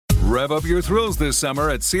Rev up your thrills this summer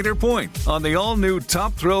at Cedar Point on the all-new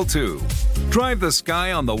Top Thrill 2. Drive the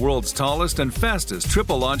sky on the world's tallest and fastest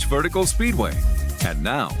triple-launch vertical speedway. And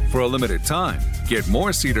now, for a limited time, get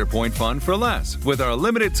more Cedar Point fun for less with our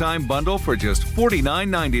limited-time bundle for just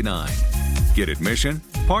 $49.99. Get admission,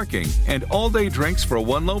 parking, and all-day drinks for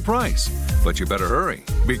one low price. But you better hurry,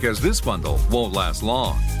 because this bundle won't last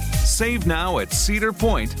long. Save now at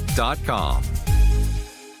cedarpoint.com.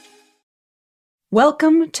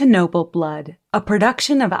 Welcome to Noble Blood, a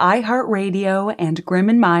production of iHeartRadio and Grim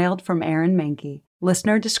and Mild from Aaron Mahnke.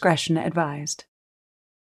 Listener discretion advised.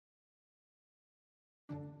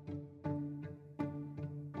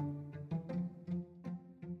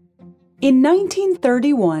 In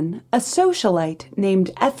 1931, a socialite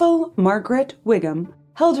named Ethel Margaret Wigham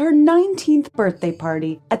held her 19th birthday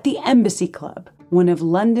party at the Embassy Club, one of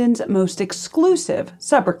London's most exclusive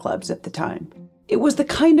supper clubs at the time. It was the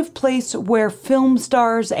kind of place where film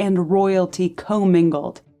stars and royalty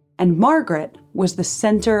commingled, and Margaret was the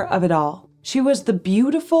center of it all. She was the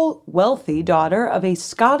beautiful, wealthy daughter of a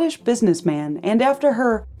Scottish businessman, and after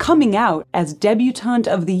her coming out as debutante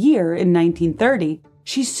of the year in 1930,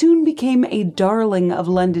 she soon became a darling of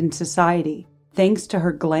London society, thanks to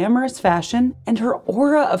her glamorous fashion and her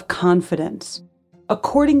aura of confidence.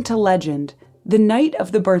 According to legend, the night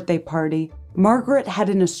of the birthday party, Margaret had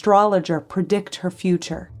an astrologer predict her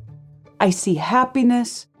future. "I see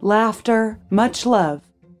happiness, laughter, much love,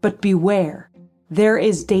 but beware, there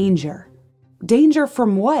is danger." "Danger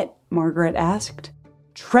from what?" Margaret asked.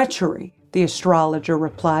 "Treachery," the astrologer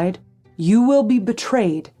replied. "You will be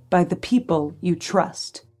betrayed by the people you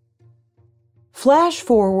trust." Flash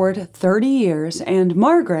forward 30 years, and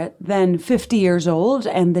Margaret, then 50 years old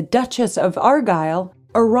and the Duchess of Argyll,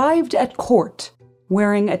 arrived at court,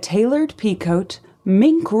 wearing a tailored peacoat,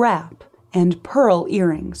 mink wrap, and pearl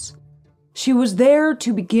earrings. She was there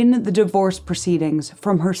to begin the divorce proceedings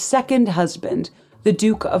from her second husband, the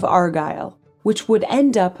Duke of Argyll, which would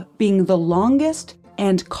end up being the longest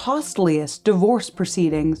and costliest divorce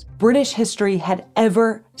proceedings British history had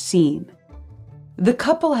ever seen. The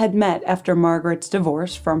couple had met after Margaret's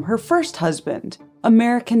divorce from her first husband,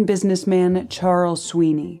 American businessman Charles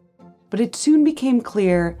Sweeney. But it soon became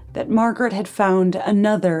clear that Margaret had found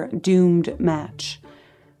another doomed match.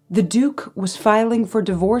 The Duke was filing for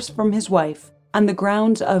divorce from his wife on the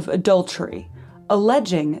grounds of adultery,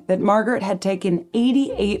 alleging that Margaret had taken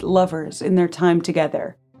 88 lovers in their time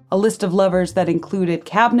together, a list of lovers that included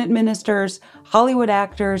cabinet ministers, Hollywood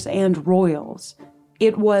actors, and royals.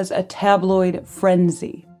 It was a tabloid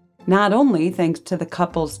frenzy, not only thanks to the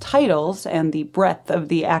couple's titles and the breadth of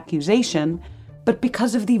the accusation, but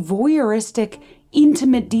because of the voyeuristic,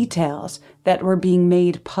 intimate details that were being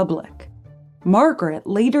made public. Margaret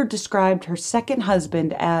later described her second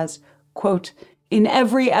husband as, quote, "in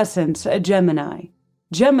every essence a Gemini.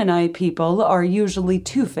 Gemini people are usually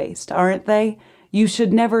two-faced, aren't they? You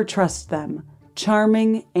should never trust them.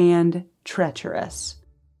 Charming and treacherous."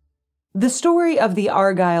 The story of the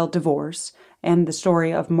Argyll divorce and the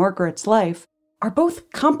story of Margaret's life are both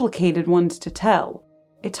complicated ones to tell.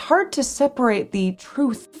 It's hard to separate the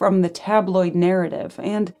truth from the tabloid narrative,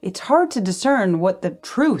 and it's hard to discern what the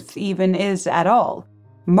truth even is at all.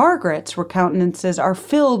 Margaret's recountances are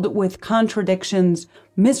filled with contradictions,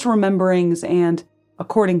 misrememberings, and,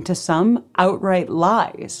 according to some, outright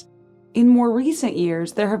lies. In more recent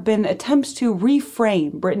years, there have been attempts to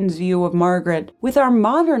reframe Britain's view of Margaret with our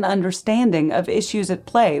modern understanding of issues at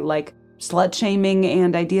play, like slut-shaming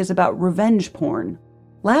and ideas about revenge porn.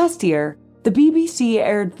 Last year, the BBC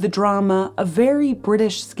aired the drama A Very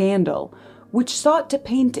British Scandal, which sought to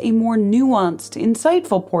paint a more nuanced,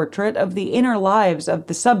 insightful portrait of the inner lives of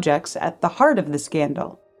the subjects at the heart of the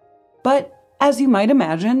scandal. But, as you might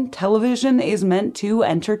imagine, television is meant to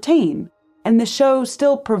entertain, and the show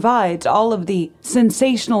still provides all of the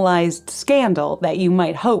sensationalized scandal that you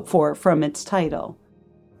might hope for from its title.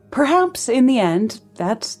 Perhaps, in the end,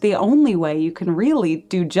 that's the only way you can really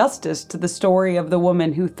do justice to the story of the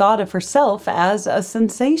woman who thought of herself as a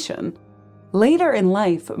sensation. Later in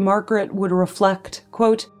life, Margaret would reflect,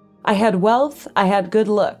 quote, "I had wealth, I had good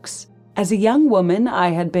looks. As a young woman, I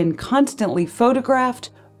had been constantly photographed,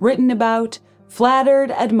 written about,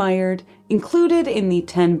 flattered, admired, included in the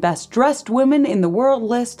 10 best-dressed women in the world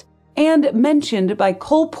list, and mentioned by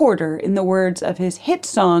Cole Porter in the words of his hit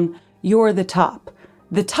song, 'You're the Top.'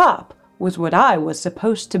 The top was what I was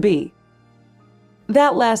supposed to be."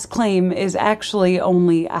 That last claim is actually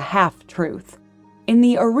only a half-truth. In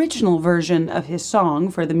the original version of his song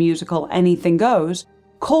for the musical Anything Goes,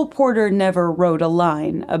 Cole Porter never wrote a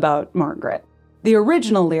line about Margaret. The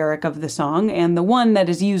original lyric of the song, and the one that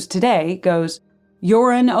is used today, goes,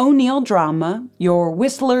 You're an O'Neill drama, you're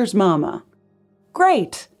Whistler's mama.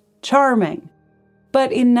 Great, charming.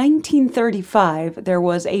 But in 1935, there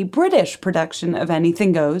was a British production of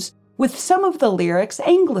Anything Goes, with some of the lyrics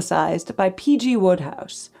anglicized by P.G.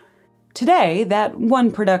 Wodehouse. Today, that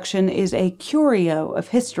one production is a curio of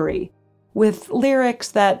history, with lyrics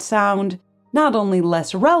that sound not only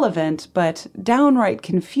less relevant, but downright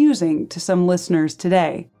confusing to some listeners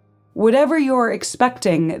today. Whatever you're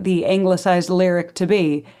expecting the anglicized lyric to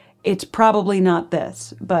be, it's probably not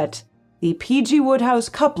this, but the P.G. Wodehouse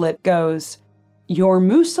couplet goes, "You're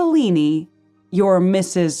Mussolini, you're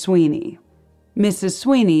Mrs. Sweeney." Mrs.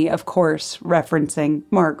 Sweeney, of course, referencing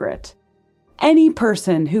Margaret. Any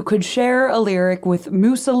person who could share a lyric with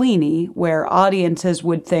Mussolini, where audiences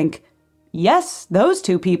would think, yes, those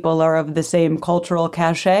two people are of the same cultural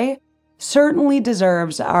cachet, certainly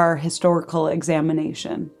deserves our historical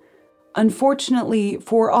examination. Unfortunately,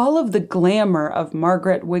 for all of the glamour of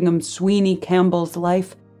Margaret Wingham Sweeney Campbell's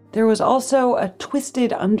life, there was also a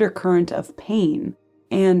twisted undercurrent of pain,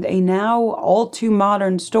 and a now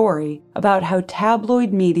all-too-modern story about how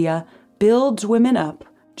tabloid media builds women up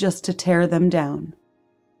just to tear them down.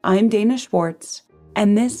 I'm Dana Schwartz,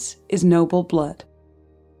 and this is Noble Blood.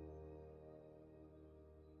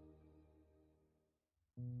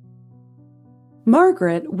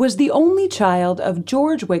 Margaret was the only child of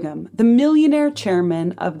George Wingham, the millionaire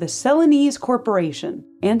chairman of the Celanese Corporation,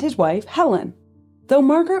 and his wife, Helen. Though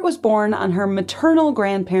Margaret was born on her maternal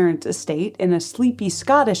grandparents' estate in a sleepy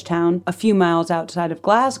Scottish town a few miles outside of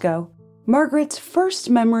Glasgow, Margaret's first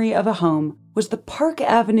memory of a home was the Park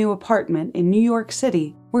Avenue apartment in New York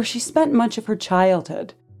City, where she spent much of her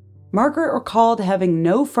childhood. Margaret recalled having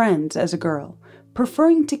no friends as a girl,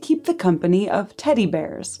 preferring to keep the company of teddy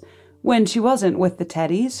bears. When she wasn't with the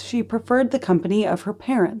teddies, she preferred the company of her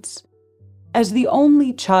parents. As the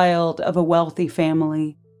only child of a wealthy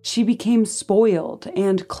family, she became spoiled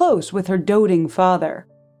and close with her doting father.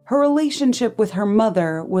 Her relationship with her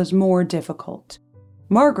mother was more difficult.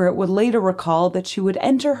 Margaret would later recall that she would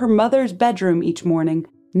enter her mother's bedroom each morning,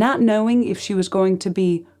 not knowing if she was going to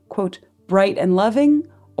be, quote, bright and loving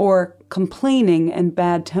or complaining and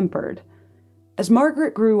bad-tempered. As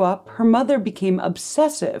Margaret grew up, her mother became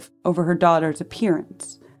obsessive over her daughter's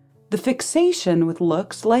appearance. The fixation with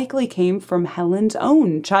looks likely came from Helen's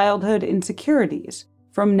own childhood insecurities,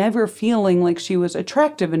 from never feeling like she was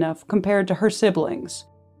attractive enough compared to her siblings.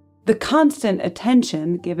 The constant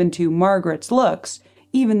attention given to Margaret's looks,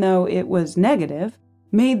 even though it was negative,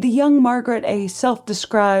 made the young Margaret a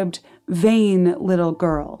self-described, vain little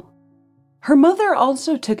girl. Her mother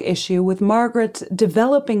also took issue with Margaret's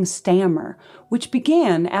developing stammer, which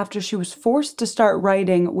began after she was forced to start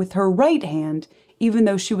writing with her right hand, even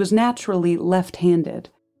though she was naturally left-handed.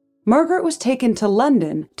 Margaret was taken to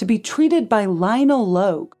London to be treated by Lionel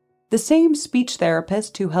Logue, the same speech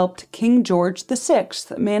therapist who helped King George VI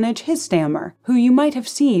manage his stammer, who you might have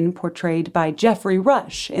seen portrayed by Geoffrey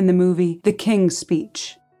Rush in the movie The King's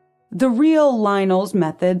Speech. The real Lionel's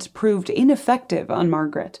methods proved ineffective on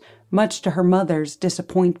Margaret, much to her mother's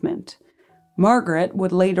disappointment. Margaret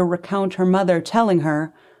would later recount her mother telling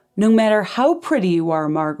her, "No matter how pretty you are,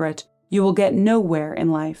 Margaret, you will get nowhere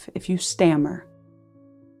in life if you stammer."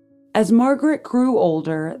 As Margaret grew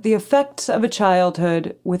older, the effects of a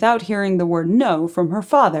childhood without hearing the word no from her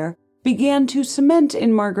father began to cement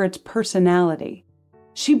in Margaret's personality.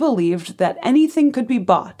 She believed that anything could be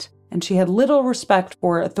bought, and she had little respect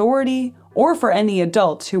for authority or for any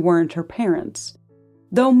adults who weren't her parents.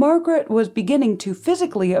 Though Margaret was beginning to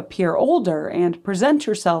physically appear older and present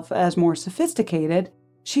herself as more sophisticated,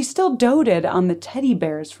 she still doted on the teddy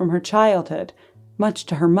bears from her childhood, much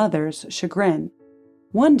to her mother's chagrin.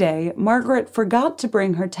 One day, Margaret forgot to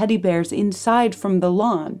bring her teddy bears inside from the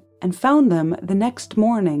lawn and found them the next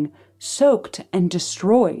morning soaked and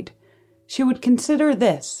destroyed. She would consider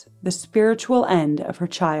this the spiritual end of her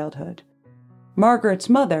childhood. Margaret's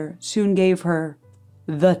mother soon gave her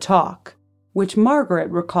the talk, which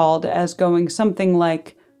Margaret recalled as going something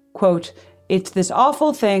like, quote, "It's this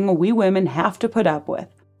awful thing we women have to put up with.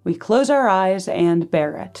 We close our eyes and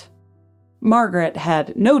bear it." Margaret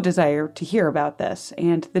had no desire to hear about this,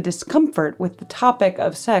 and the discomfort with the topic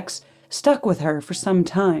of sex stuck with her for some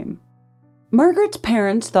time. Margaret's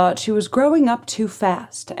parents thought she was growing up too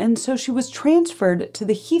fast, and so she was transferred to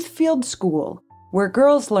the Heathfield School, where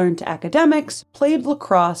girls learned academics, played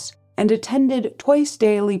lacrosse, and attended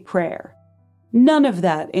twice-daily prayer. None of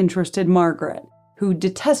that interested Margaret, who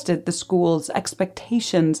detested the school's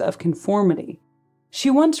expectations of conformity. She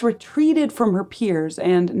once retreated from her peers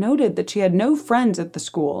and noted that she had no friends at the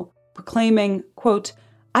school, proclaiming, quote,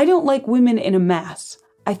 "I don't like women in a mass.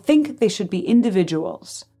 I think they should be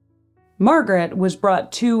individuals. Margaret was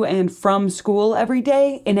brought to and from school every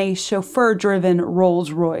day in a chauffeur-driven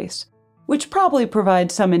Rolls-Royce, which probably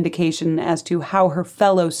provides some indication as to how her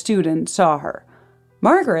fellow students saw her.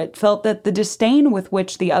 Margaret felt that the disdain with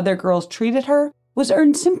which the other girls treated her was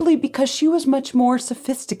earned simply because she was much more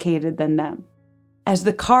sophisticated than them. As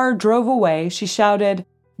the car drove away, she shouted,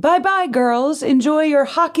 "Bye-bye, girls. Enjoy your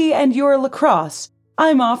hockey and your lacrosse.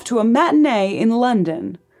 I'm off to a matinee in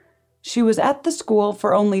London." She was at the school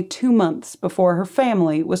for only 2 months before her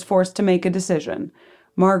family was forced to make a decision.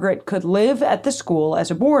 Margaret could live at the school as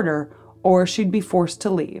a boarder, or she'd be forced to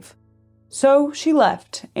leave. So she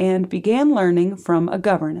left and began learning from a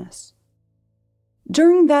governess.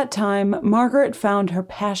 During that time, Margaret found her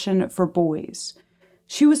passion for boys.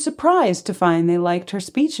 She was surprised to find they liked her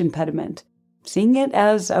speech impediment, seeing it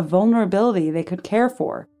as a vulnerability they could care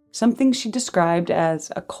for, something she described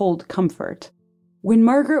as a cold comfort. When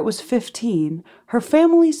Margaret was 15, her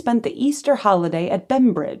family spent the Easter holiday at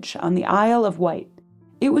Bembridge on the Isle of Wight.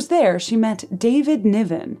 It was there she met David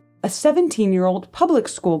Niven, a 17-year-old public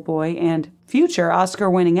school boy and future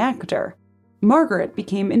Oscar-winning actor. Margaret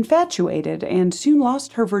became infatuated and soon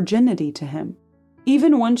lost her virginity to him.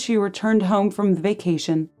 Even once she returned home from the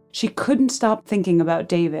vacation, she couldn't stop thinking about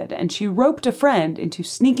David, and she roped a friend into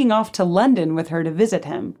sneaking off to London with her to visit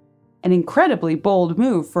him. An incredibly bold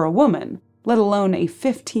move for a woman, let alone a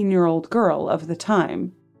 15-year-old girl of the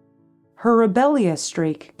time. Her rebellious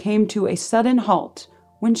streak came to a sudden halt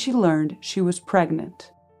when she learned she was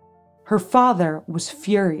pregnant. Her father was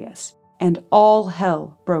furious, and all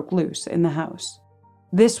hell broke loose in the house.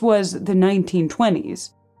 This was the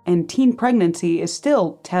 1920s, and teen pregnancy is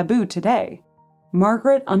still taboo today.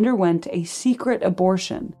 Margaret underwent a secret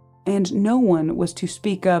abortion, and no one was to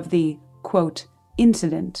speak of the, quote,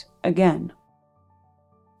 incident again.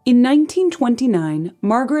 In 1929,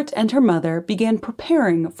 Margaret and her mother began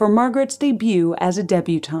preparing for Margaret's debut as a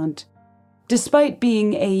debutante. Despite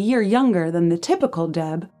being a year younger than the typical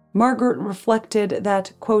Deb, Margaret reflected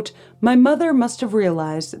that, quote, my mother must have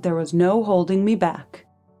realized that there was no holding me back.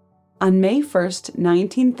 On May 1st,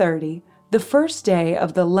 1930, the first day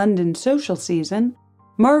of the London social season,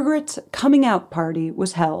 Margaret's coming out party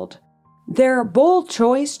was held. Their bold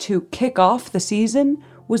choice to kick off the season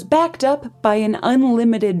was backed up by an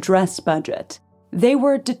unlimited dress budget. They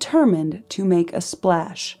were determined to make a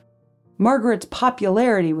splash. Margaret's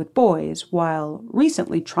popularity with boys, while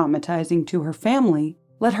recently traumatizing to her family,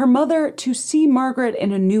 led her mother to see Margaret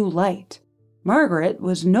in a new light. Margaret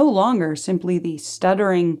was no longer simply the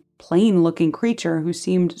stuttering, plain-looking creature who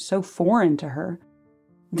seemed so foreign to her.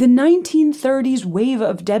 The 1930s wave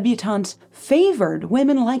of debutantes favored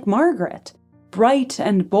women like Margaret, bright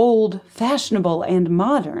and bold, fashionable and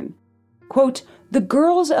modern. Quote, the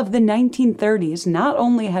girls of the 1930s not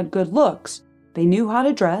only had good looks, they knew how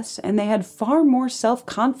to dress, and they had far more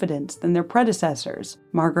self-confidence than their predecessors,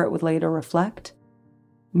 Margaret would later reflect.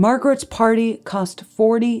 Margaret's party cost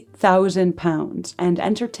 £40,000 and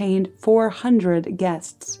entertained 400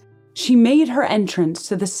 guests. She made her entrance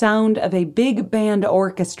to the sound of a big band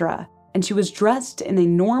orchestra, and she was dressed in a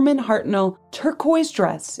Norman Hartnell turquoise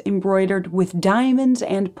dress embroidered with diamonds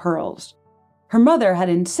and pearls. Her mother had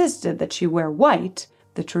insisted that she wear white,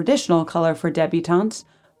 the traditional color for debutantes,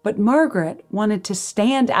 but Margaret wanted to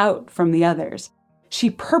stand out from the others. She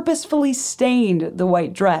purposefully stained the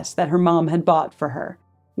white dress that her mom had bought for her,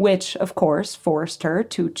 which, of course, forced her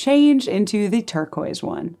to change into the turquoise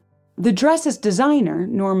one. The dress's designer,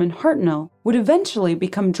 Norman Hartnell, would eventually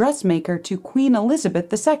become dressmaker to Queen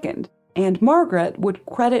Elizabeth II, and Margaret would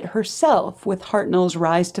credit herself with Hartnell's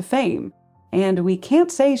rise to fame, and we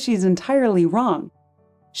can't say she's entirely wrong.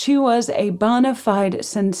 She was a bona fide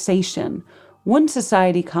sensation. One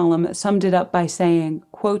Society column summed it up by saying,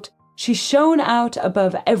 quote, she shone out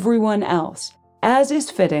above everyone else, as is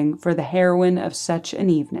fitting for the heroine of such an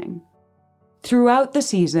evening. Throughout the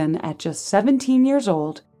season, at just 17 years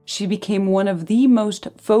old, she became one of the most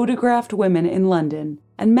photographed women in London,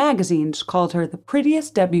 and magazines called her the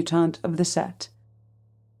prettiest debutante of the set.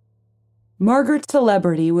 Margaret's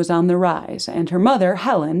celebrity was on the rise, and her mother,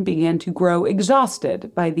 Helen, began to grow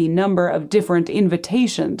exhausted by the number of different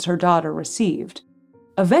invitations her daughter received.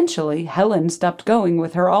 Eventually, Helen stopped going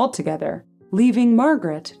with her altogether, leaving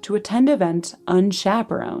Margaret to attend events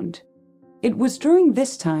unchaperoned. It was during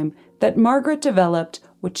this time that Margaret developed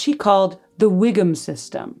what she called the Wiggum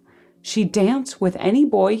system. She'd dance with any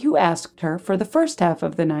boy who asked her for the first half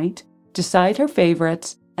of the night, decide her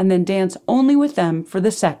favorites, and then dance only with them for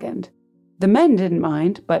the second. The men didn't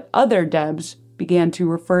mind, but other Debs began to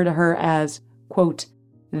refer to her as, quote,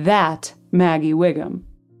 that Maggie Wiggum.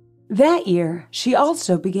 That year, she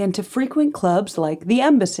also began to frequent clubs like the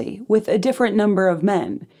Embassy with a different number of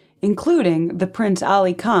men, including the Prince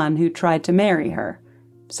Ali Khan who tried to marry her.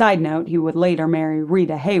 Side note, he would later marry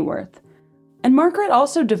Rita Hayworth. And Margaret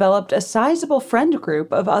also developed a sizable friend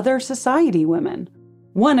group of other society women.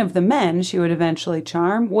 One of the men she would eventually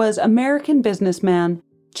charm was American businessman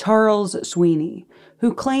Charles Sweeney,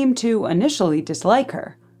 who claimed to initially dislike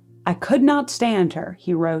her. "I could not stand her,"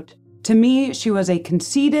 he wrote. "To me, she was a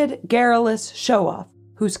conceited, garrulous show-off,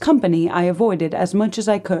 whose company I avoided as much as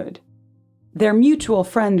I could." Their mutual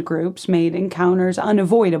friend groups made encounters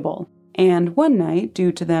unavoidable, and one night,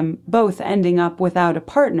 due to them both ending up without a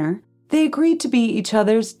partner, they agreed to be each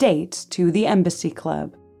other's dates to the Embassy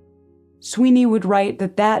Club. Sweeney would write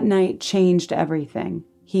that night changed everything.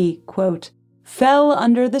 He, quote, "fell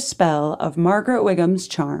under the spell of Margaret Wigham's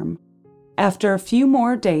charm." After a few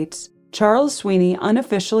more dates, Charles Sweeney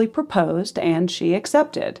unofficially proposed, and she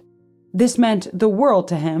accepted. This meant the world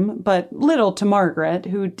to him, but little to Margaret,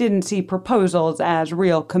 who didn't see proposals as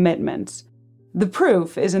real commitments. The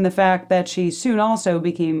proof is in the fact that she soon also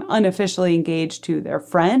became unofficially engaged to their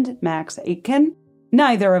friend, Max Aitken,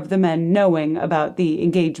 neither of the men knowing about the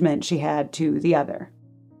engagement she had to the other.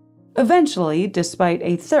 Eventually, despite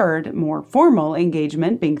a third, more formal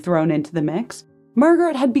engagement being thrown into the mix,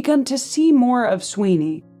 Margaret had begun to see more of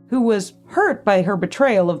Sweeney, who was hurt by her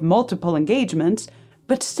betrayal of multiple engagements,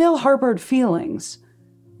 but still harbored feelings.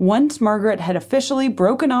 Once Margaret had officially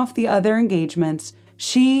broken off the other engagements,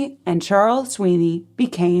 she and Charles Sweeney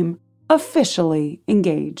became officially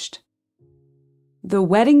engaged. The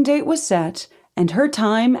wedding date was set, and her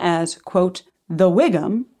time as, quote, the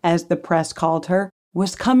Wigham, as the press called her,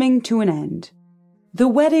 was coming to an end. The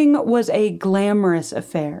wedding was a glamorous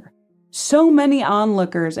affair. So many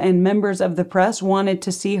onlookers and members of the press wanted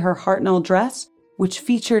to see her Hartnell dress, which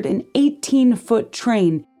featured an 18-foot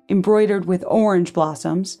train embroidered with orange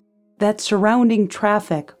blossoms, that surrounding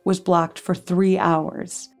traffic was blocked for 3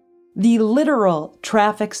 hours. The literal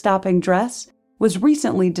traffic-stopping dress was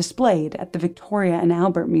recently displayed at the Victoria and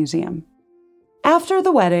Albert Museum. After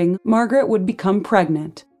the wedding, Margaret would become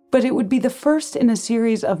pregnant, but it would be the first in a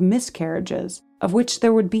series of miscarriages, of which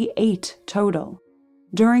there would be 8 total.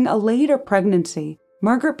 During a later pregnancy,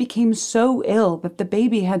 Margaret became so ill that the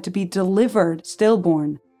baby had to be delivered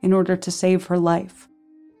stillborn in order to save her life.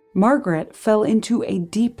 Margaret fell into a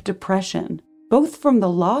deep depression, both from the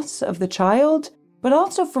loss of the child, but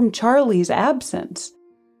also from Charlie's absence.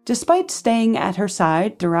 Despite staying at her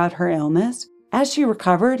side throughout her illness, as she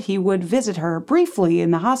recovered, he would visit her briefly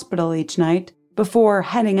in the hospital each night before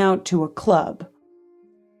heading out to a club.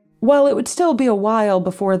 While it would still be a while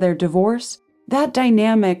before their divorce, that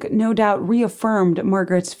dynamic no doubt reaffirmed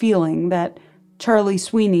Margaret's feeling that Charlie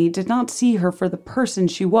Sweeney did not see her for the person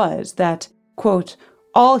she was, that, quote,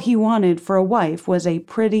 all he wanted for a wife was a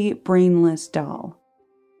pretty, brainless doll.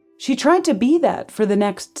 She tried to be that for the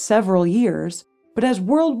next several years, but as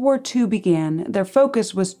World War II began, their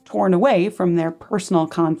focus was torn away from their personal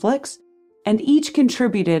conflicts, and each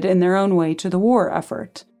contributed in their own way to the war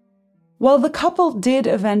effort. While the couple did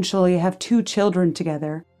eventually have 2 children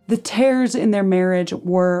together, the tears in their marriage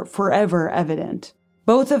were forever evident.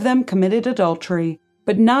 Both of them committed adultery,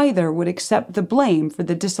 but neither would accept the blame for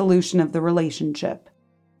the dissolution of the relationship.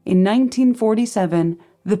 In 1947,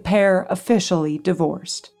 the pair officially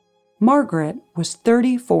divorced. Margaret was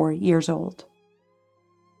 34 years old.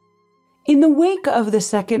 In the wake of the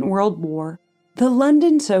Second World War, the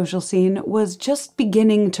London social scene was just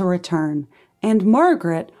beginning to return, and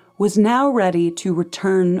Margaret was now ready to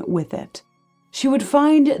return with it. She would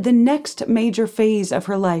find the next major phase of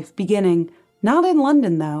her life beginning, not in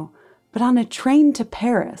London though, but on a train to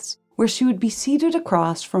Paris, where she would be seated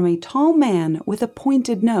across from a tall man with a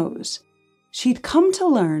pointed nose. She'd come to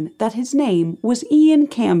learn that his name was Ian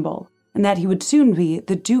Campbell, and that he would soon be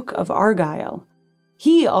the Duke of Argyll.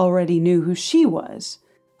 He already knew who she was.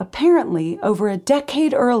 Apparently, over a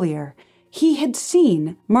decade earlier, he had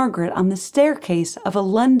seen Margaret on the staircase of a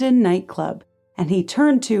London nightclub, and he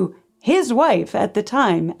turned to his wife at the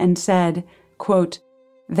time and said, quote,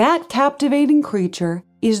 that captivating creature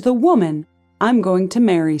is the woman I'm going to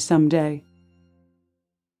marry someday.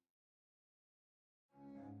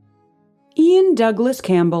 Ian Douglas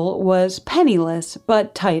Campbell was penniless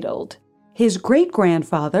but titled. His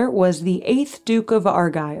great-grandfather was the 8th Duke of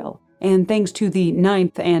Argyll, and thanks to the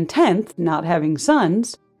 9th and 10th not having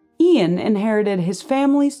sons, Ian inherited his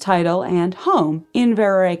family's title and home in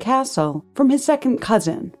Inverary Castle from his second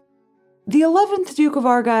cousin. The 11th Duke of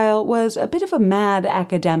Argyll was a bit of a mad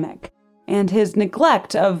academic, and his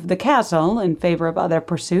neglect of the castle in favor of other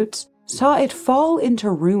pursuits saw it fall into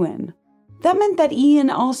ruin. That meant that Ian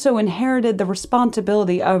also inherited the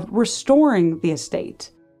responsibility of restoring the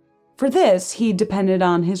estate. For this, he depended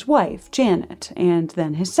on his wife, Janet, and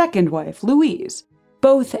then his second wife, Louise,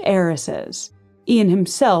 both heiresses. Ian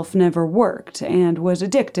himself never worked and was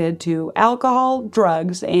addicted to alcohol,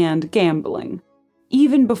 drugs, and gambling.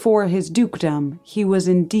 Even before his dukedom, he was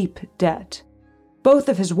in deep debt. Both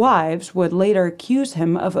of his wives would later accuse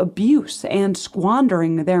him of abuse and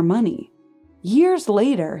squandering their money. Years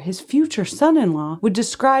later, his future son-in-law would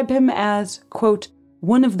describe him as, quote,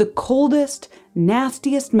 one of the coldest,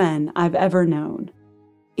 nastiest men I've ever known.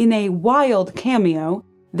 In a wild cameo,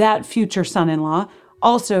 that future son-in-law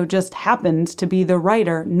also just happens to be the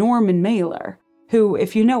writer Norman Mailer, who,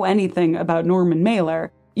 if you know anything about Norman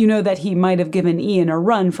Mailer, you know that he might have given Ian a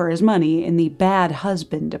run for his money in the bad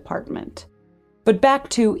husband department. But back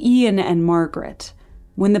to Ian and Margaret.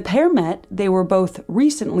 When the pair met, they were both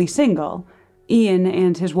recently single, Ian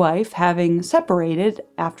and his wife having separated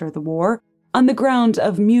after the war on the grounds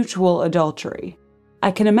of mutual adultery.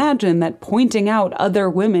 I can imagine that pointing out other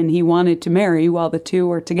women he wanted to marry while the two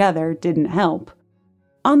were together didn't help.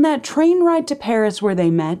 On that train ride to Paris where they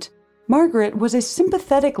met, Margaret was a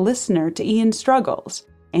sympathetic listener to Ian's struggles,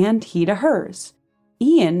 and he to hers.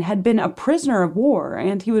 Ian had been a prisoner of war,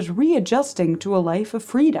 and he was readjusting to a life of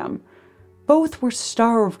freedom. Both were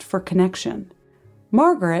starved for connection.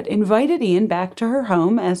 Margaret invited Ian back to her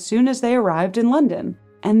home as soon as they arrived in London,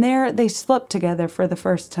 and there they slept together for the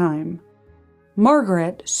first time.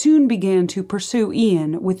 Margaret soon began to pursue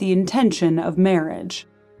Ian with the intention of marriage.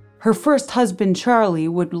 Her first husband, Charlie,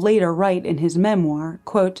 would later write in his memoir,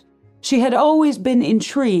 quote, she had always been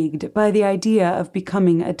intrigued by the idea of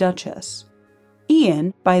becoming a duchess.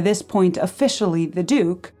 Ian, by this point officially the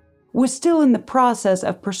Duke, was still in the process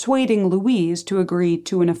of persuading Louise to agree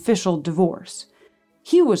to an official divorce.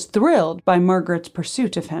 He was thrilled by Margaret's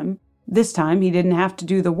pursuit of him. This time he didn't have to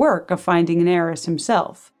do the work of finding an heiress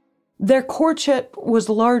himself. Their courtship was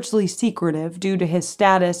largely secretive due to his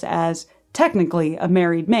status as technically a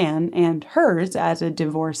married man and hers as a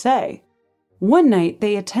divorcee. One night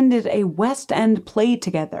they attended a West End play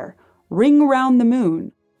together, Ring Round the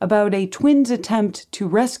Moon, about a twin's attempt to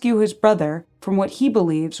rescue his brother from what he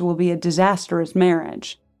believes will be a disastrous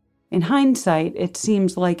marriage. In hindsight, it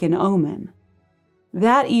seems like an omen.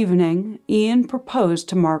 That evening, Ian proposed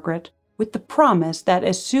to Margaret with the promise that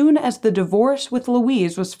as soon as the divorce with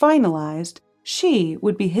Louise was finalized, she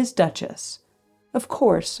would be his duchess. Of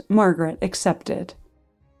course, Margaret accepted.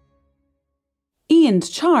 Ian's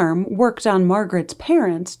charm worked on Margaret's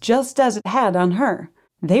parents just as it had on her.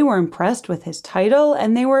 They were impressed with his title,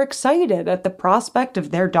 and they were excited at the prospect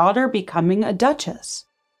of their daughter becoming a duchess.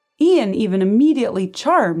 Ian even immediately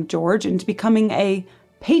charmed George into becoming a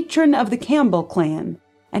patron of the Campbell clan,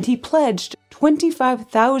 and he pledged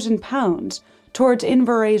 £25,000 towards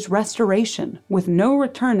Inveregh's restoration, with no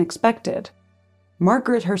return expected.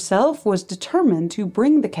 Margaret herself was determined to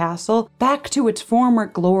bring the castle back to its former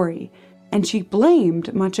glory, and she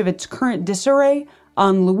blamed much of its current disarray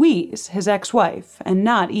on Louise, his ex-wife, and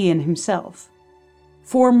not Ian himself.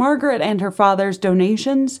 For Margaret and her father's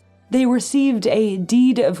donations, they received a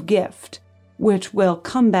deed of gift, which will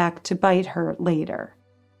come back to bite her later.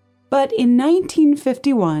 But in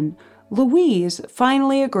 1951, Louise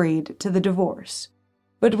finally agreed to the divorce.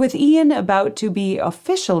 But with Ian about to be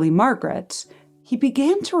officially Margaret's, he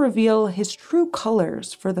began to reveal his true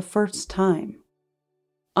colors for the first time.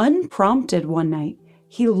 Unprompted one night,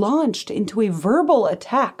 he launched into a verbal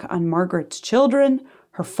attack on Margaret's children,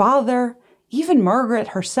 her father, even Margaret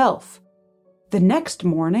herself. The next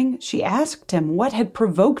morning, she asked him what had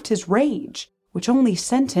provoked his rage, which only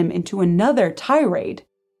sent him into another tirade.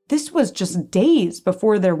 This was just days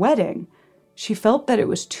before their wedding. She felt that it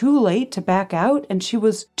was too late to back out, and she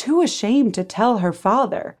was too ashamed to tell her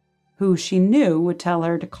father, who she knew would tell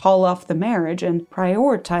her to call off the marriage and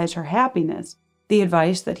prioritize her happiness, the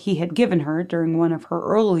advice that he had given her during one of her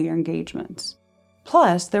earlier engagements.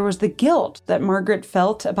 Plus, there was the guilt that Margaret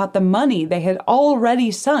felt about the money they had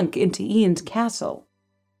already sunk into Ian's castle.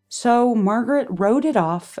 So Margaret wrote it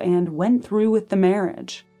off and went through with the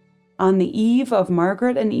marriage. On the eve of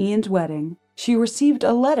Margaret and Ian's wedding, she received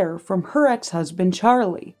a letter from her ex-husband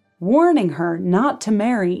Charlie, warning her not to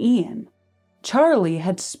marry Ian. Charlie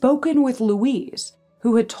had spoken with Louise,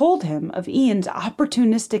 who had told him of Ian's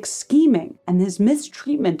opportunistic scheming and his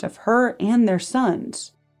mistreatment of her and their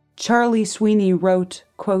sons. Charlie Sweeney wrote,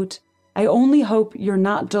 quote, I only hope you're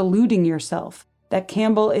not deluding yourself that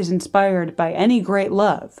Campbell is inspired by any great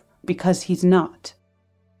love, because he's not.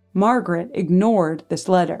 Margaret ignored this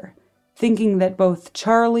letter, thinking that both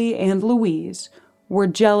Charlie and Louise were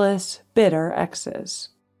jealous, bitter exes.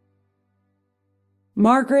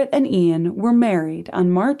 Margaret and Ian were married on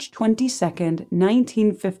March 22,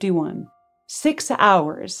 1951, 6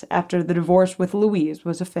 hours after the divorce with Louise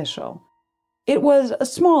was official. It was a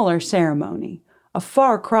smaller ceremony, a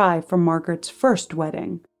far cry from Margaret's first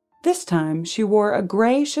wedding. This time, she wore a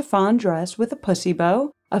gray chiffon dress with a pussy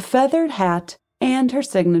bow, a feathered hat, and her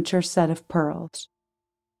signature set of pearls.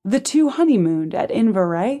 The two honeymooned at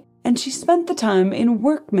Inverary, and she spent the time in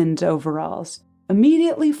workman's overalls,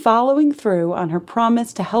 immediately following through on her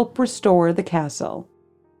promise to help restore the castle.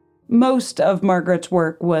 Most of Margaret's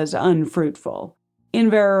work was unfruitful.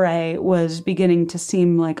 Inverary was beginning to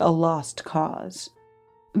seem like a lost cause.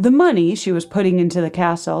 The money she was putting into the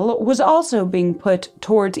castle was also being put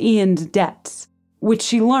towards Ian's debts, which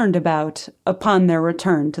she learned about upon their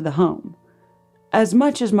return to the home. As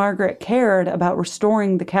much as Margaret cared about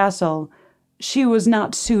restoring the castle, she was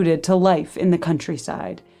not suited to life in the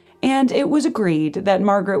countryside, and it was agreed that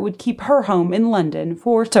Margaret would keep her home in London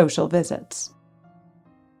for social visits.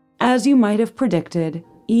 As you might have predicted,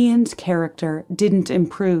 Ian's character didn't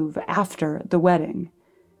improve after the wedding.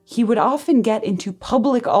 He would often get into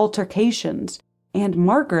public altercations, and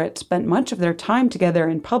Margaret spent much of their time together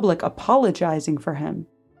in public apologizing for him.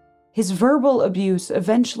 His verbal abuse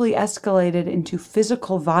eventually escalated into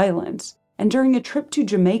physical violence, and during a trip to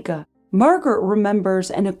Jamaica, Margaret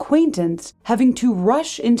remembers an acquaintance having to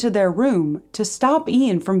rush into their room to stop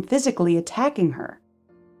Ian from physically attacking her.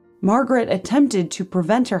 Margaret attempted to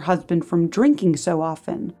prevent her husband from drinking so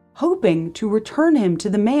often, hoping to return him to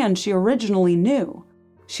the man she originally knew.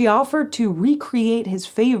 She offered to recreate his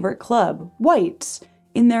favorite club, White's,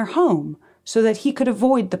 in their home so that he could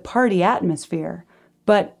avoid the party atmosphere,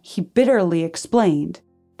 but he bitterly explained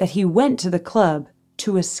that he went to the club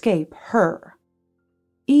to escape her.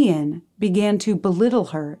 Ian began to belittle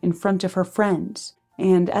her in front of her friends,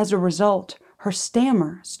 and as a result, her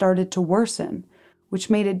stammer started to worsen, which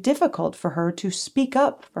made it difficult for her to speak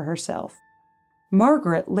up for herself.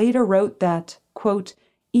 Margaret later wrote that, quote,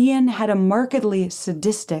 Ian had a markedly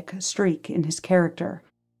sadistic streak in his character.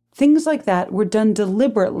 Things like that were done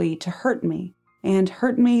deliberately to hurt me, and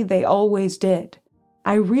hurt me they always did.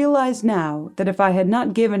 I realize now that if I had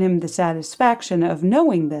not given him the satisfaction of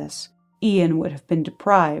knowing this, Ian would have been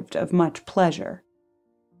deprived of much pleasure.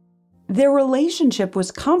 Their relationship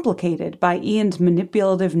was complicated by Ian's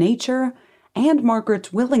manipulative nature and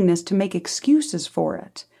Margaret's willingness to make excuses for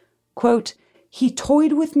it. Quote, he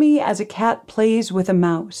toyed with me as a cat plays with a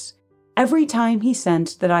mouse. Every time he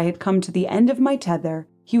sensed that I had come to the end of my tether,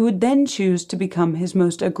 he would then choose to become his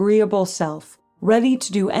most agreeable self, ready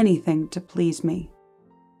to do anything to please me.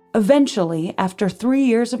 Eventually, after 3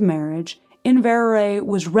 years of marriage, Inverary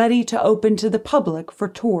was ready to open to the public for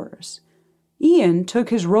tours. Ian took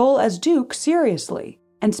his role as Duke seriously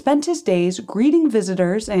and spent his days greeting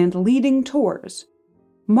visitors and leading tours.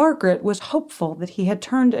 Margaret was hopeful that he had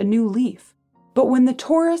turned a new leaf, but when the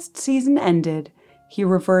tourist season ended, he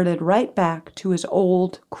reverted right back to his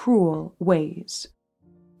old, cruel ways.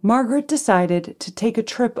 Margaret decided to take a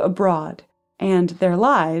trip abroad, and their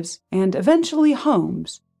lives, and eventually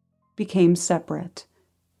homes, became separate.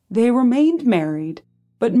 They remained married,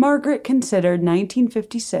 but Margaret considered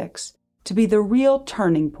 1956 to be the real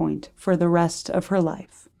turning point for the rest of her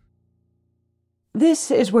life.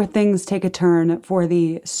 This is where things take a turn for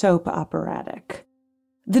the soap operatic.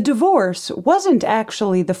 The divorce wasn't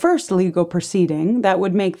actually the first legal proceeding that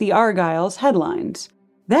would make the Argylls headlines.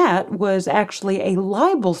 That was actually a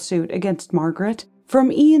libel suit against Margaret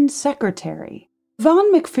from Ian's secretary.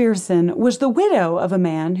 Yvonne Macpherson was the widow of a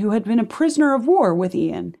man who had been a prisoner of war with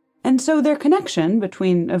Ian, and so their connection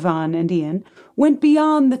between Yvonne and Ian went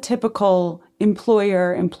beyond the typical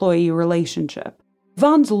employer-employee relationship.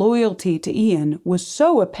 Yvonne's loyalty to Ian was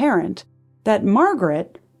so apparent that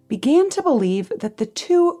Margaret began to believe that the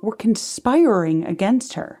two were conspiring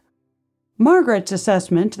against her. Margaret's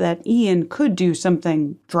assessment that Ian could do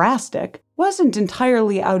something drastic wasn't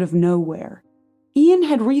entirely out of nowhere. Ian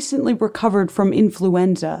had recently recovered from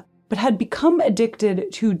influenza, but had become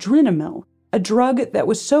addicted to Dronamyl, a drug that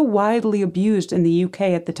was so widely abused in the UK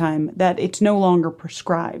at the time that it's no longer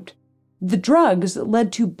prescribed. The drugs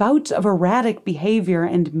led to bouts of erratic behavior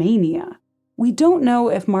and mania. We don't know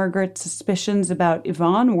if Margaret's suspicions about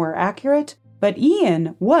Yvonne were accurate, but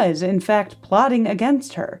Ian was, in fact, plotting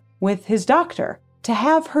against her, with his doctor, to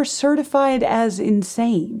have her certified as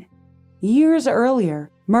insane. Years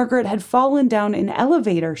earlier, Margaret had fallen down an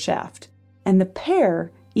elevator shaft, and the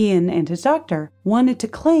pair, Ian and his doctor, wanted to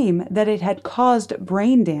claim that it had caused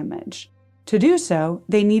brain damage. To do so,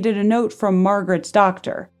 they needed a note from Margaret's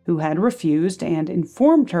doctor, who had refused and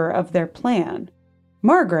informed her of their plan.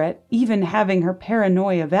 Margaret, even having her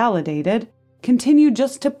paranoia validated, continued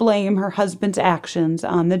just to blame her husband's actions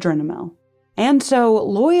on the Drinamill. And so,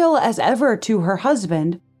 loyal as ever to her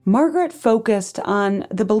husband, Margaret focused on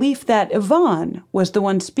the belief that Yvonne was the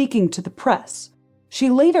one speaking to the press. She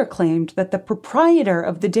later claimed that the proprietor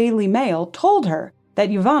of the Daily Mail told her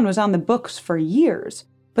that Yvonne was on the books for years,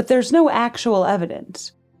 but there's no actual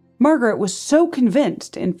evidence. Margaret was so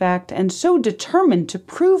convinced, in fact, and so determined to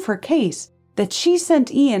prove her case that she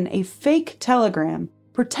sent Ian a fake telegram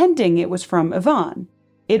pretending it was from Yvonne.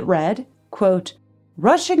 It read, quote,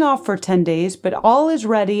 "Rushing off for 10 days, but all is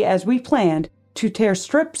ready as we planned to tear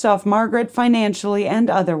strips off Margaret financially and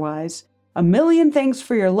otherwise. A million thanks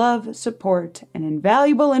for your love, support, and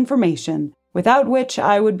invaluable information, without which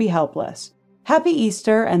I would be helpless. Happy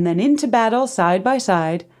Easter, and then into battle side by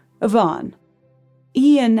side, Yvonne."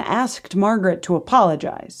 Ian asked Margaret to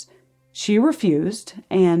apologize. She refused,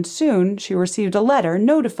 and soon she received a letter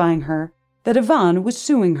notifying her that Yvonne was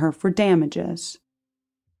suing her for damages.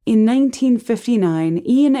 In 1959,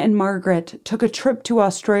 Ian and Margaret took a trip to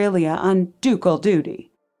Australia on ducal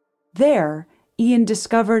duty. There, Ian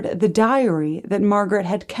discovered the diary that Margaret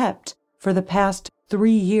had kept for the past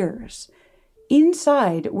 3 years.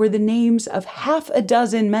 Inside were the names of half a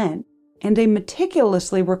dozen men and a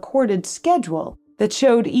meticulously recorded schedule that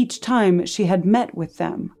showed each time she had met with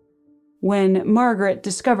them. When Margaret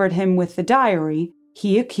discovered him with the diary,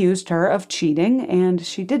 he accused her of cheating, and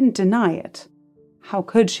she didn't deny it. How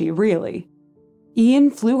could she, really?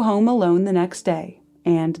 Ian flew home alone the next day,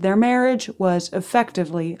 and their marriage was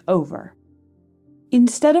effectively over.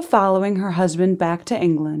 Instead of following her husband back to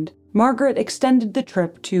England, Margaret extended the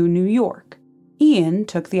trip to New York. Ian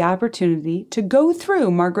took the opportunity to go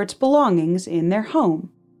through Margaret's belongings in their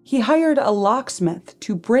home. He hired a locksmith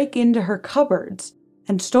to break into her cupboards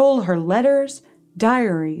and stole her letters,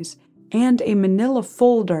 diaries, and a manila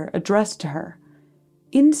folder addressed to her.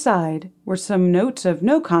 Inside were some notes of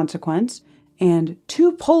no consequence and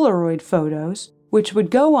 2 Polaroid photos, which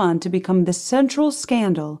would go on to become the central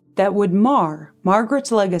scandal that would mar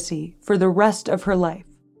Margaret's legacy for the rest of her life.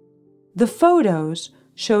 The photos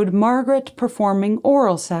showed Margaret performing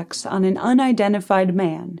oral sex on an unidentified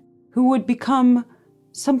man who would become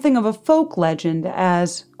something of a folk legend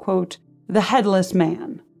as, quote, the Headless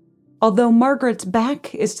Man. Although Margaret's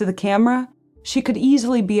back is to the camera, she could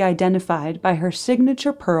easily be identified by her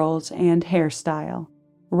signature pearls and hairstyle.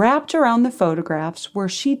 Wrapped around the photographs were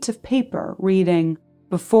sheets of paper reading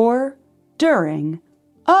before, during,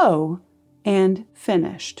 oh, and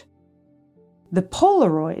finished. The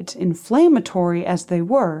Polaroids, inflammatory as they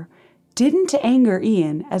were, didn't anger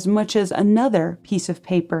Ian as much as another piece of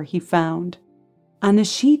paper he found. On a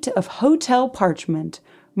sheet of hotel parchment,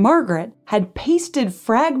 Margaret had pasted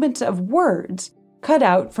fragments of words cut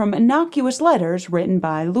out from innocuous letters written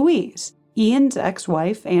by Louise, Ian's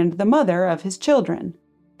ex-wife and the mother of his children.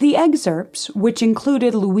 The excerpts, which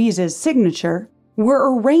included Louise's signature,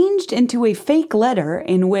 were arranged into a fake letter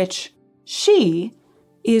in which she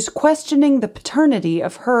is questioning the paternity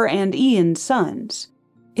of her and Ian's sons.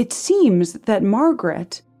 It seems that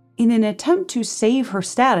Margaret, in an attempt to save her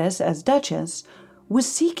status as Duchess, was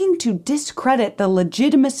seeking to discredit the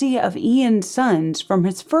legitimacy of Ian's sons from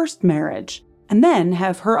his first marriage, and then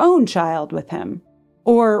have her own child with him.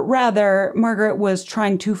 Or rather, Margaret was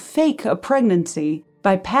trying to fake a pregnancy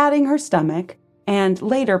by padding her stomach and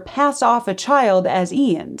later pass off a child as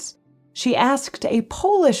Ian's. She asked a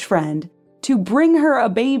Polish friend to bring her a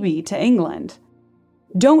baby to England.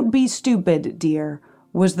 "Don't be stupid, dear,"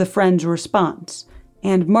 was the friend's response,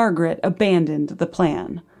 and Margaret abandoned the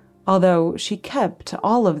plan, although she kept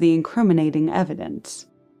all of the incriminating evidence.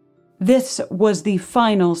 This was the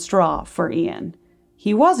final straw for Ian.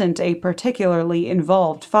 He wasn't a particularly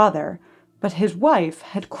involved father, but his wife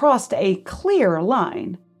had crossed a clear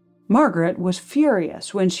line. Margaret was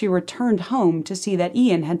furious when she returned home to see that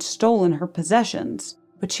Ian had stolen her possessions,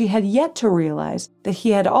 but she had yet to realize that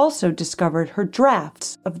he had also discovered her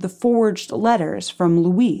drafts of the forged letters from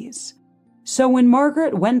Louise. So when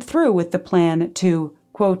Margaret went through with the plan to,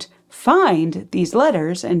 quote, find these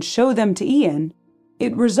letters and show them to Ian,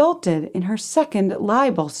 it resulted in her second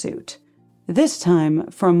libel suit, this time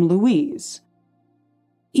from Louise.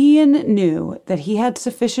 Ian knew that he had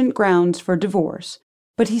sufficient grounds for divorce,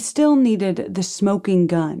 but he still needed the smoking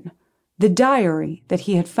gun, the diary that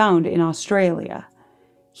he had found in Australia.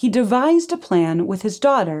 He devised a plan with his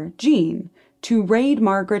daughter, Jean, to raid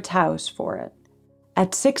Margaret's house for it.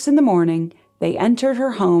 At 6 a.m, they entered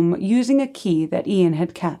her home using a key that Ian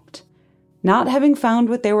had kept. Not having found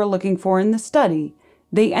what they were looking for in the study,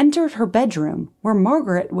 they entered her bedroom, where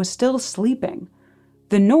Margaret was still sleeping.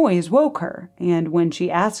 The noise woke her, and when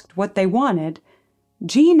she asked what they wanted,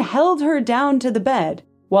 Jean held her down to the bed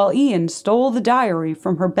while Ian stole the diary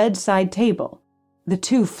from her bedside table. The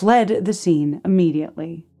two fled the scene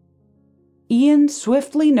immediately. Ian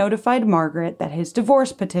swiftly notified Margaret that his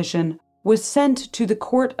divorce petition was sent to the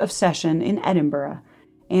Court of Session in Edinburgh,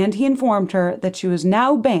 and he informed her that she was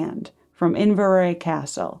now banned from Inverary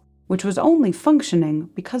Castle, which was only functioning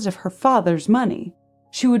because of her father's money.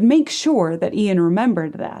 She would make sure that Ian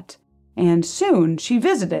remembered that, and soon she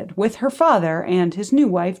visited with her father and his new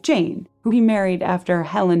wife Jane, who he married after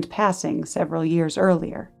Helen's passing several years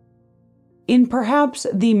earlier. In perhaps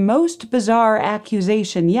the most bizarre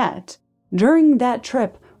accusation yet, during that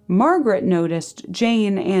trip, Margaret noticed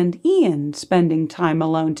Jane and Ian spending time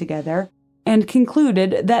alone together and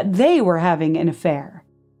concluded that they were having an affair.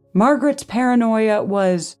 Margaret's paranoia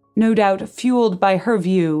was no doubt fueled by her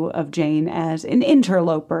view of Jane as an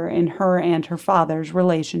interloper in her and her father's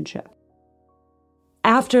relationship.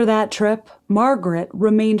 After that trip, Margaret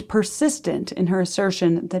remained persistent in her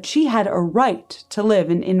assertion that she had a right to live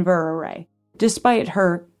in Inverary, despite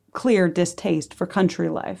her clear distaste for country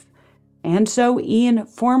life. And so Ian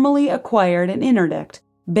formally acquired an interdict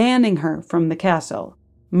banning her from the castle.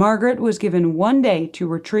 Margaret was given 1 day to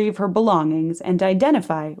retrieve her belongings and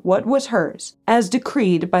identify what was hers, as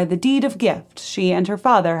decreed by the deed of gift she and her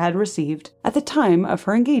father had received at the time of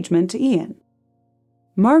her engagement to Ian.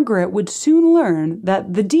 Margaret would soon learn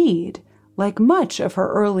that the deed, like much of her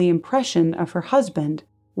early impression of her husband,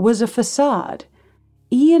 was a facade.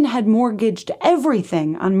 Ian had mortgaged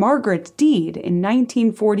everything on Margaret's deed in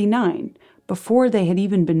 1949, before they had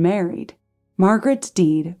even been married. Margaret's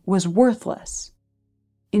deed was worthless.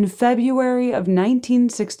 In February of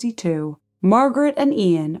 1962, Margaret and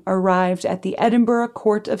Ian arrived at the Edinburgh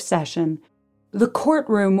Court of Session. The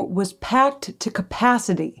courtroom was packed to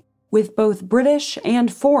capacity, with both British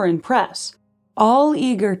and foreign press, all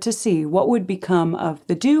eager to see what would become of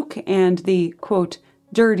the Duke and the, quote,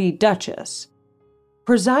 dirty Duchess.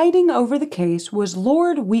 Presiding over the case was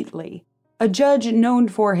Lord Wheatley, a judge known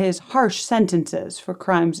for his harsh sentences for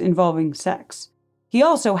crimes involving sex. He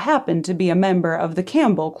also happened to be a member of the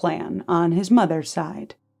Campbell clan on his mother's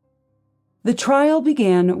side. The trial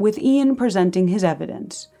began with Ian presenting his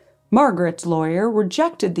evidence. Margaret's lawyer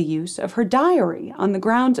rejected the use of her diary on the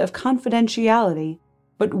grounds of confidentiality,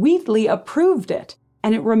 but Wheatley approved it,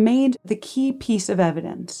 and it remained the key piece of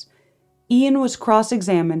evidence. Ian was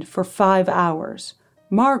cross-examined for 5 hours.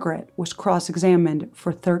 Margaret was cross-examined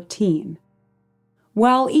for 13.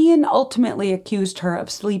 While Ian ultimately accused her of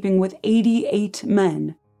sleeping with 88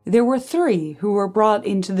 men, there were 3 who were brought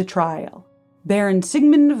into the trial. Baron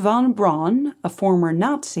Sigmund von Braun, a former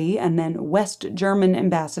Nazi and then West German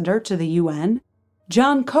ambassador to the UN,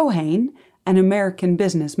 John Cohane, an American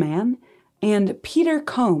businessman, and Peter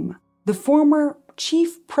Combe, the former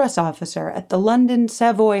chief press officer at the London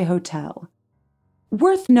Savoy Hotel.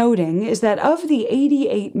 Worth noting is that of the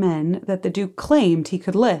 88 men that the Duke claimed he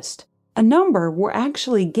could list, a number were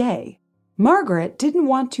actually gay. Margaret didn't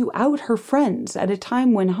want to out her friends at a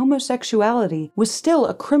time when homosexuality was still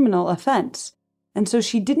a criminal offense, and so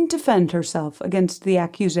she didn't defend herself against the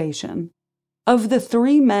accusation. Of the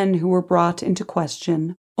 3 men who were brought into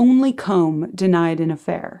question, only Combe denied an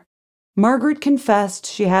affair. Margaret confessed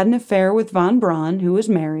she had an affair with von Braun, who was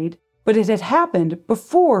married, but it had happened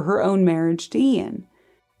before her own marriage to Ian.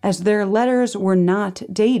 As their letters were not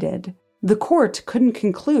dated, the court couldn't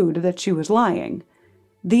conclude that she was lying.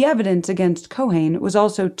 The evidence against Cohane was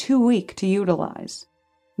also too weak to utilize.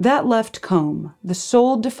 That left Combe, the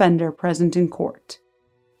sole defender present in court.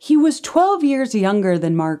 He was 12 years younger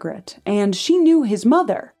than Margaret, and she knew his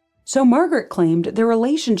mother, so Margaret claimed their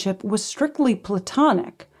relationship was strictly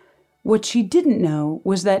platonic. What she didn't know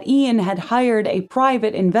was that Ian had hired a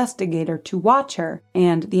private investigator to watch her,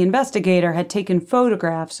 and the investigator had taken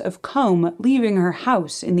photographs of Combe leaving her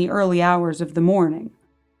house in the early hours of the morning.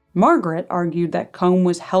 Margaret argued that Combe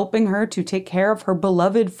was helping her to take care of her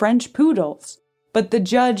beloved French poodles, but the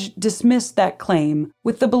judge dismissed that claim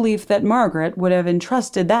with the belief that Margaret would have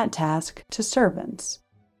entrusted that task to servants.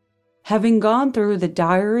 Having gone through the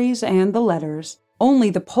diaries and the letters, only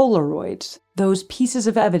the Polaroids, those pieces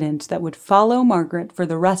of evidence that would follow Margaret for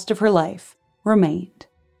the rest of her life, remained.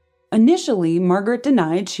 Initially, Margaret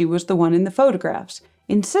denied she was the one in the photographs,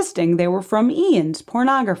 insisting they were from Ian's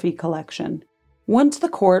pornography collection. Once the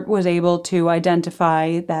court was able to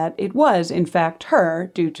identify that it was, in fact,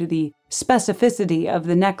 her, due to the specificity of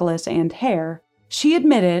the necklace and hair, she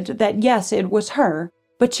admitted that yes, it was her,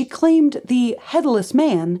 but she claimed the headless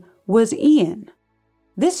man was Ian.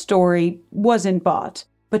 This story wasn't bought,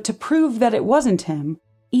 but to prove that it wasn't him,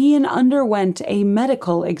 Ian underwent a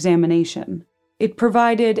medical examination. It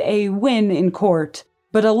provided a win in court,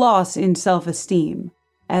 but a loss in self-esteem.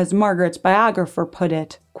 As Margaret's biographer put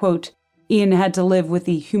it, quote, Ian had to live with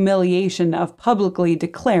the humiliation of publicly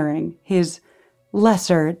declaring his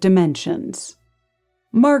lesser dimensions.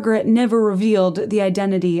 Margaret never revealed the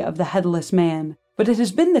identity of the headless man, but it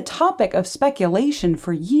has been the topic of speculation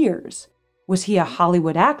for years. Was he a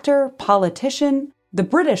Hollywood actor, politician? The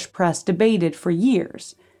British press debated for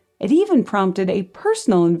years. It even prompted a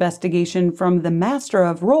personal investigation from the Master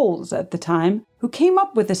of Rolls at the time, who came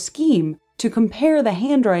up with a scheme to compare the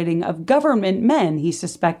handwriting of government men he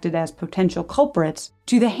suspected as potential culprits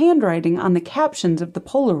to the handwriting on the captions of the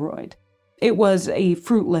Polaroid. It was a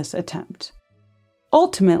fruitless attempt.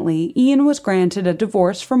 Ultimately, Ian was granted a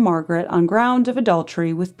divorce from Margaret on grounds of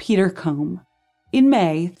adultery with Peter Combe. In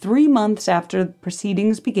May, 3 months after the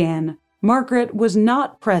proceedings began, Margaret was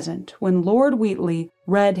not present when Lord Wheatley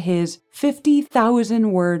read his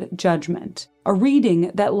 50,000-word judgment, a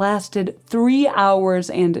reading that lasted 3 hours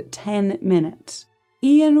and 10 minutes.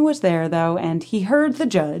 Ian was there, though, and he heard the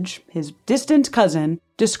judge, his distant cousin,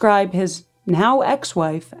 describe his now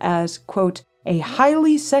ex-wife as, quote, a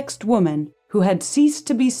highly sexed woman who had ceased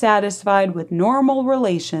to be satisfied with normal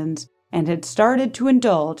relations and had started to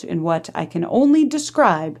indulge in what I can only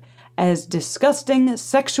describe as disgusting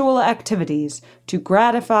sexual activities to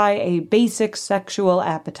gratify a basic sexual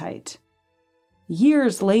appetite.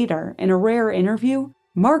 Years later, in a rare interview,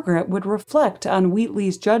 Margaret would reflect on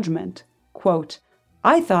Wheatley's judgment. Quote,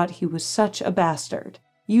 I thought he was such a bastard.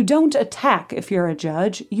 You don't attack if you're a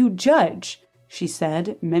judge, you judge, she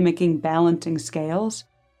said, mimicking balancing scales.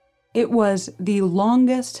 It was the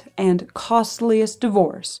longest and costliest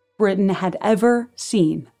divorce Britain had ever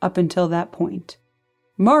seen up until that point.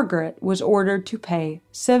 Margaret was ordered to pay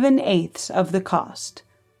 7/8 of the cost.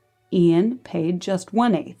 Ian paid just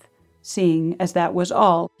 1/8, seeing as that was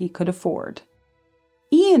all he could afford.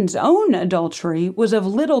 Ian's own adultery was of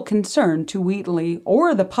little concern to Wheatley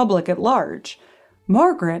or the public at large.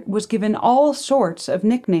 Margaret was given all sorts of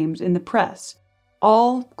nicknames in the press,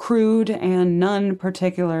 all crude and none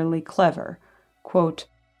particularly clever. Quote,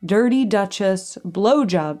 Dirty Duchess,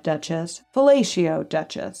 Blowjob Duchess, Fellatio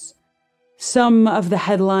Duchess. Some of the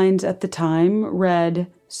headlines at the time read,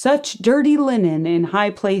 Such dirty linen in high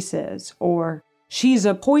places, or She's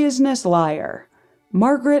a poisonous liar.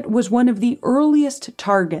 Margaret was one of the earliest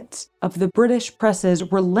targets of the British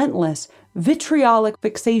press's relentless, vitriolic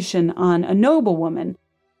fixation on a noblewoman,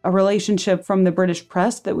 a relationship from the British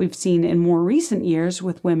press that we've seen in more recent years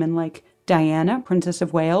with women like Diana, Princess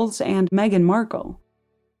of Wales, and Meghan Markle.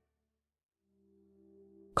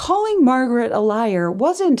 Calling Margaret a liar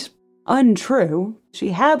wasn't untrue. She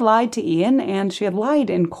had lied to Ian, and she had lied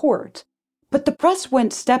in court. But the press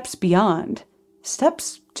went steps beyond.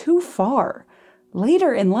 Steps too far.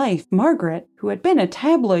 Later in life, Margaret, who had been a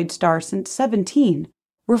tabloid star since 17,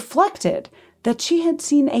 reflected that she had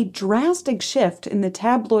seen a drastic shift in the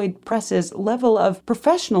tabloid press's level of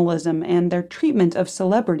professionalism and their treatment of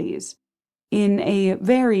celebrities. In a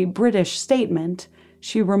very British statement,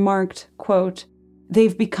 she remarked, quote,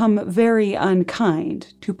 They've become very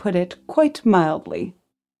unkind, to put it quite mildly.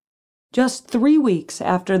 Just 3 weeks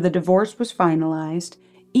after the divorce was finalized,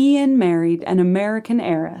 Ian married an American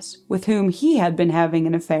heiress with whom he had been having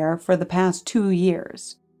an affair for the past 2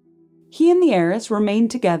 years. He and the heiress remained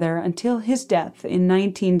together until his death in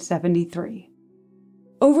 1973.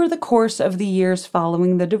 Over the course of the years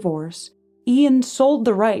following the divorce, Ian sold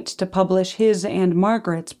the rights to publish his and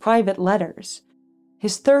Margaret's private letters.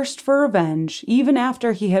 His thirst for revenge, even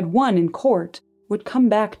after he had won in court, would come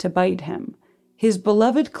back to bite him. His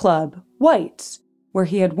beloved club, White's, where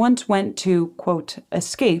he had once went to, quote,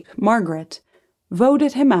 escape Margaret,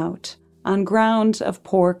 voted him out on grounds of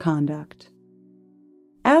poor conduct.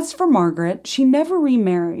 As for Margaret, she never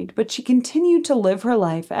remarried, but she continued to live her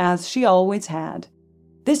life as she always had.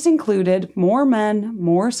 This included more men,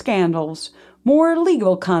 more scandals, more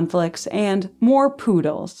legal conflicts, and more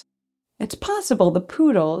poodles. It's possible the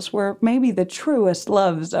poodles were maybe the truest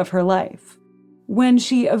loves of her life. When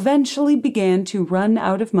she eventually began to run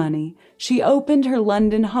out of money, she opened her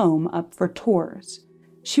London home up for tours.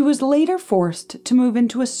 She was later forced to move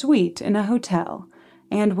into a suite in a hotel,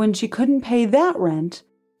 and when she couldn't pay that rent,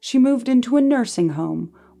 she moved into a nursing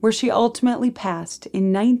home, where she ultimately passed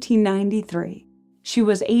in 1993. She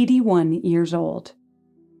was 81 years old.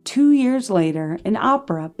 2 years later, an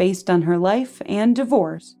opera based on her life and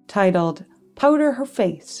divorce, titled Powder Her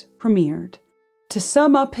Face, premiered. To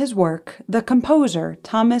sum up his work, the composer,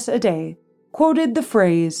 Thomas Adey, quoted the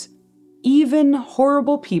phrase, "Even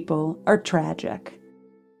horrible people are tragic."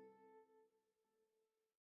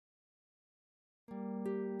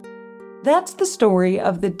 That's the story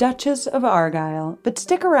of the Duchess of Argyll, but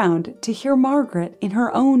stick around to hear Margaret in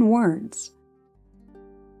her own words.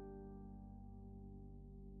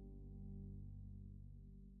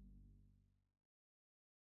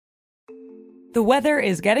 The weather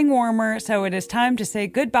is getting warmer, so it is time to say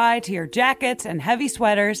goodbye to your jackets and heavy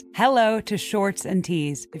sweaters. Hello to shorts and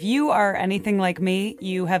tees. If you are anything like me,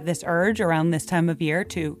 you have this urge around this time of year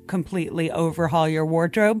to completely overhaul your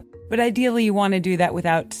wardrobe, but ideally you want to do that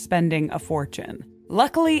without spending a fortune.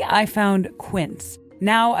 Luckily, I found Quince.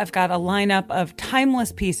 Now I've got a lineup of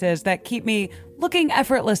timeless pieces that keep me looking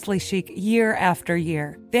effortlessly chic year after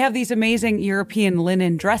year. They have these amazing European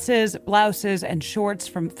linen dresses, blouses, and shorts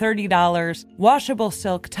from $30, washable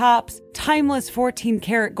silk tops, timeless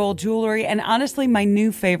 14-karat gold jewelry, and honestly, my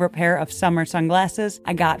new favorite pair of summer sunglasses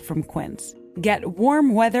I got from Quince. Get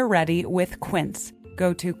warm weather ready with Quince.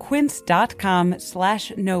 Go to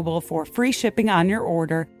quince.com/noble for free shipping on your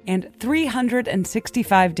order and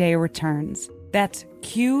 365-day returns. That's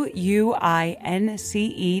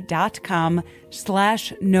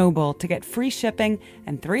QUINCE.com/noble to get free shipping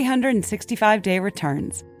and 365-day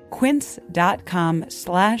returns.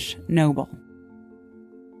 Quince.com/noble.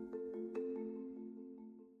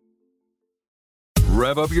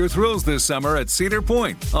 Rev up your thrills this summer at Cedar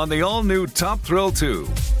Point on the all-new Top Thrill 2.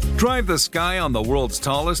 Drive the sky on the world's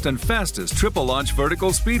tallest and fastest triple-launch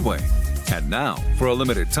vertical speedway. And now, for a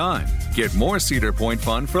limited time, get more Cedar Point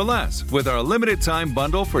fun for less with our limited-time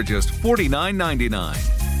bundle for just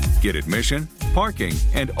 $49.99. Get admission, parking,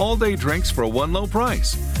 and all-day drinks for one low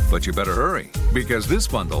price. But you better hurry, because this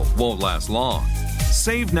bundle won't last long.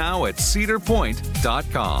 Save now at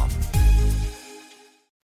cedarpoint.com.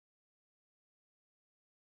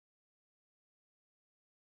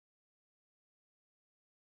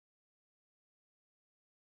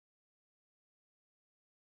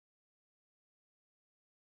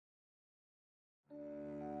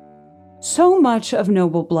 So much of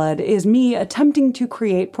Noble Blood is me attempting to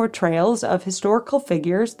create portrayals of historical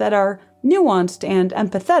figures that are nuanced and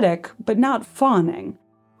empathetic, but not fawning.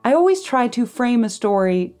 I always try to frame a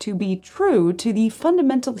story to be true to the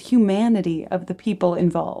fundamental humanity of the people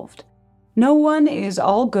involved. No one is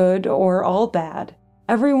all good or all bad.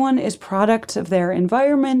 Everyone is products of their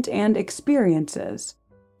environment and experiences.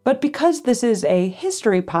 But because this is a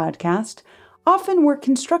history podcast, often we're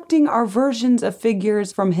constructing our versions of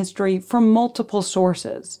figures from history from multiple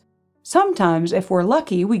sources. Sometimes, if we're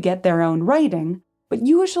lucky, we get their own writing, but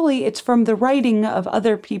usually it's from the writing of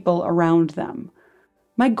other people around them.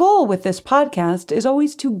 My goal with this podcast is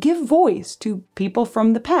always to give voice to people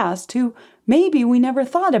from the past who maybe we never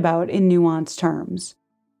thought about in nuanced terms.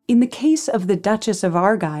 In the case of the Duchess of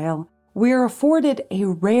Argyll, we're afforded a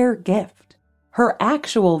rare gift, her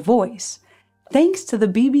actual voice. Thanks to the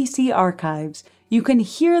BBC archives, you can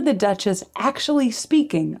hear the Duchess actually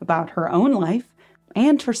speaking about her own life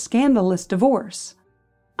and her scandalous divorce.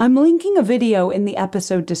 I'm linking a video in the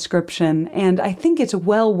episode description, and I think it's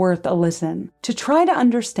well worth a listen to try to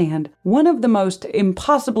understand one of the most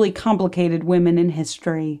impossibly complicated women in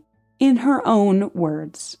history, in her own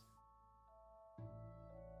words.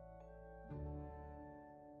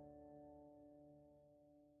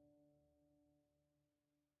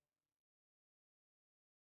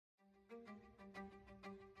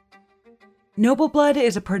 Noble Blood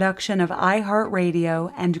is a production of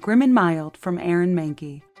iHeartRadio and Grim and Mild from Aaron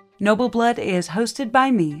Mahnke. Noble Blood is hosted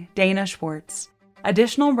by me, Dana Schwartz.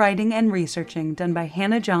 Additional writing and researching done by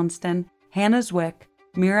Hannah Johnston, Hannah Zwick,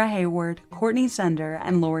 Mira Hayward, Courtney Sender,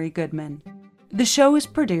 and Lori Goodman. The show is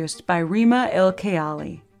produced by Rima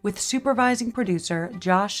Il-Kayali, with supervising producer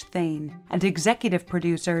Josh Thane and executive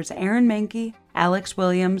producers Aaron Mahnke, Alex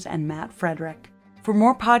Williams, and Matt Frederick. For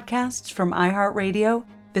more podcasts from iHeartRadio,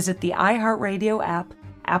 visit the iHeartRadio app,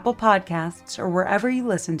 Apple Podcasts, or wherever you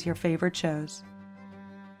listen to your favorite shows.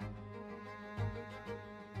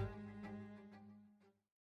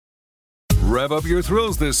 Rev up your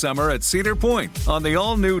thrills this summer at Cedar Point on the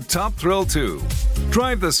all-new Top Thrill 2.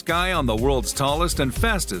 Drive the sky on the world's tallest and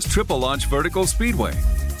fastest triple-launch vertical speedway.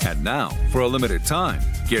 And now, for a limited time,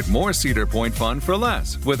 get more Cedar Point fun for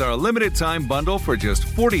less with our limited-time bundle for just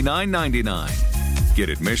 $49.99. Get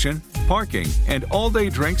admission, parking, and all-day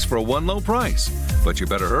drinks for one low price. But you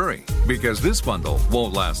better hurry, because this bundle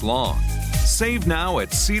won't last long. Save now at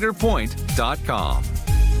cedarpoint.com.